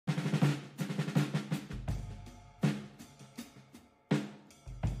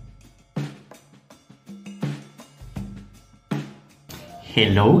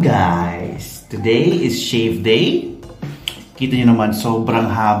Hello guys! Today is shave day. Kita nyo naman,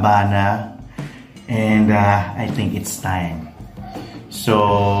 sobrang haba na. And I think it's time.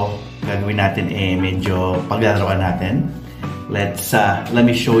 So, gagawin natin medyo paglalaroan natin. Let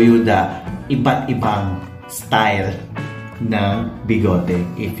me show you the iba't ibang style ng bigote,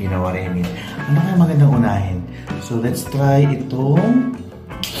 if you know what I mean. Ano kaya magandang unahin? So, let's try itong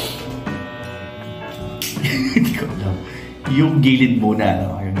hindi ko alam. Yung gilid muna,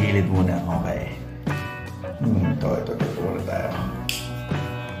 no? Yung gilid muna. Okay. Ito muna tayo.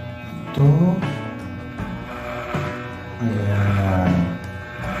 Ito. Ayan.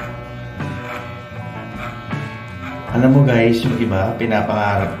 Alam mo guys, yung iba,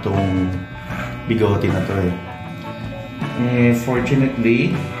 pinapangarap tong bigote na to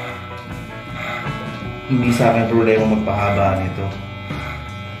fortunately, hindi sa akin problema magpahaba nito.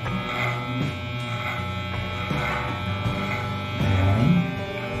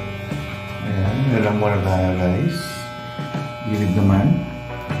 Alam mo na tayo guys. Gilid naman.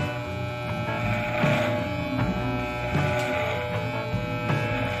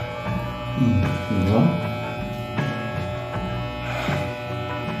 Diba?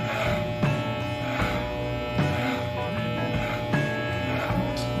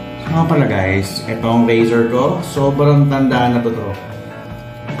 Nga pala guys, itong razor ko, sobrang tanda na to.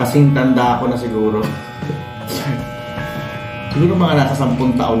 Kasing tanda ko na siguro. Siguro mga nasa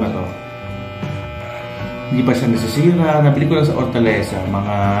 10 taon na to. Hindi pa siya nasisira. Nabili ko lang sa Hortaleza.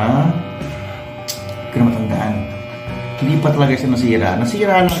 Mga hindi ko na matandaan. Hindi pa talaga siya nasira.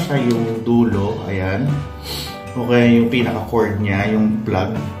 Nasira lang siya yung dulo. Ayan. Okay, yung pinaka-cord niya, yung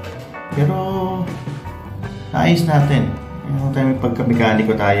plug. Pero naayos natin. Yung time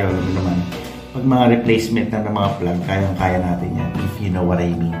pagka-mekaniko tayo, alam mo naman. Pag mga replacement na ng mga plug, kayang-kaya natin yan. If you know what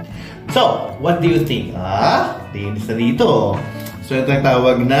I mean. So, what do you think? Dinis na dito. So, ito yung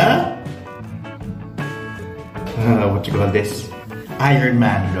tawag na what you call this? Iron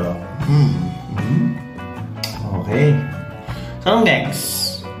Man look. Okay. So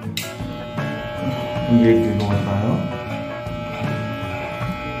next, hindi naman tayo.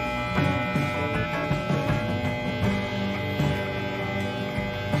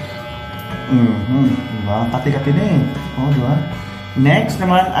 Diba? Kati-kati na diba? Next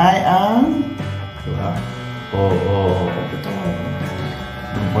naman ay ang diba?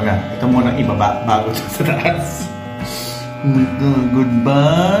 Ito muna ibaba bago sa taas.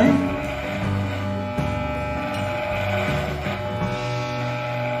 Goodbye.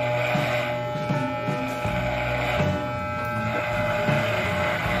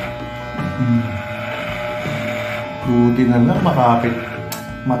 Buti na lang makapit.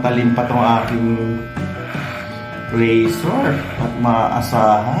 Matalim pa tong aking razor at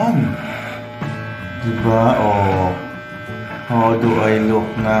maasahan. Diba? How do I look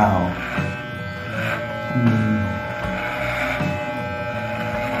now?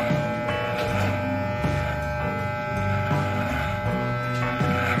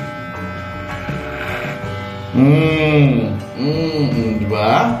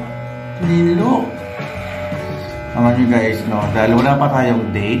 Diba? Look. Naman nyo guys, no? Dahil wala pa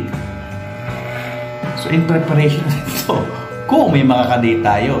tayong date. So, in preparation nito, kung may mga ka-date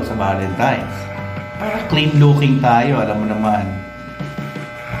tayo sa Valentine's, para clean looking tayo, alam mo naman.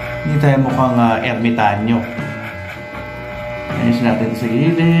 Hindi tayo mukhang ermitanyo. Ayos natin sa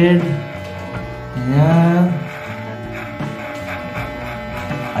gilid. Ayan.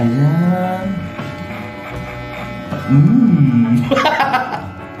 Ayan.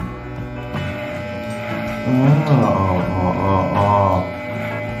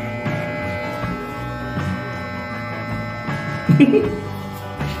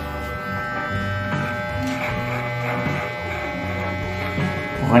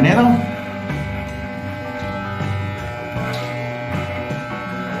 Okay na yan.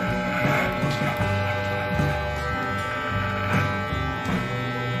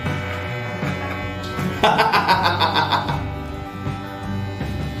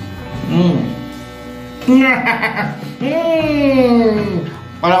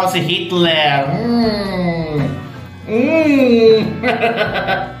 Wala ko si Hitler.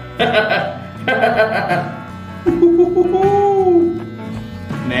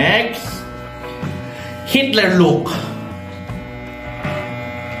 Next, Hitler look.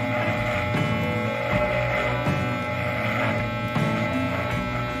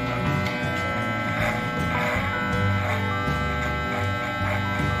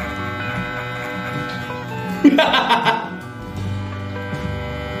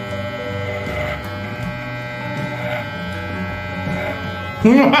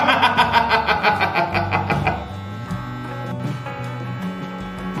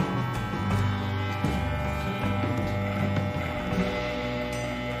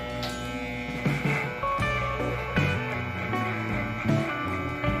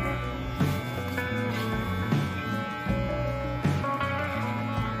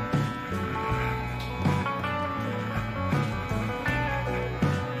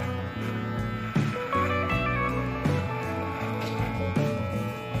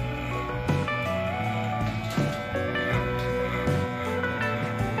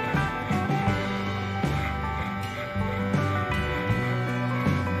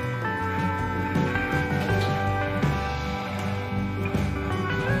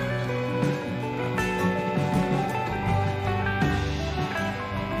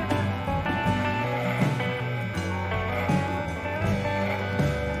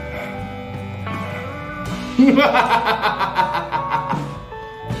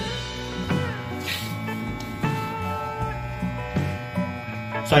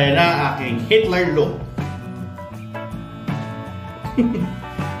 So, yan na ang aking Hitler look.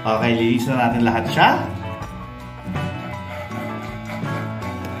 Okay, lilis na natin lahat siya.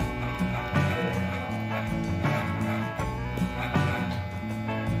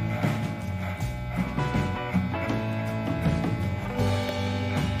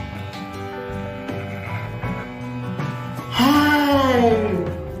 Hi!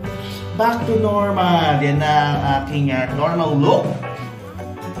 Back to normal. Yan na ang aking normal look.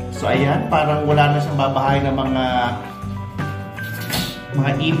 So ayan, parang wala na siyang babahay ng mga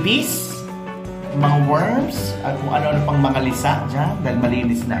ipis, mga worms, at kung ano-ano pang mga lisa dyan, dahil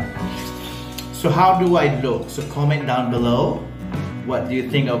malinis na. So how do I look? So comment down below. What do you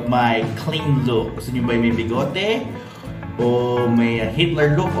think of my clean look? Gusto nyo ba may bigote? O may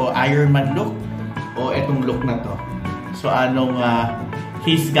Hitler look? O Iron Man look? O etong look na to? So anong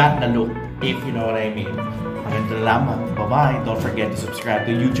he's got the look, if you know what I mean. Ganito lamang. Bye-bye. Don't forget to subscribe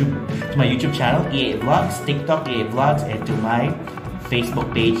to my YouTube channel, EAF Vlogs, TikTok, EAF Vlogs, and to my Facebook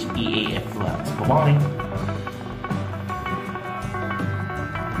page, EAF Vlogs. Bye-bye.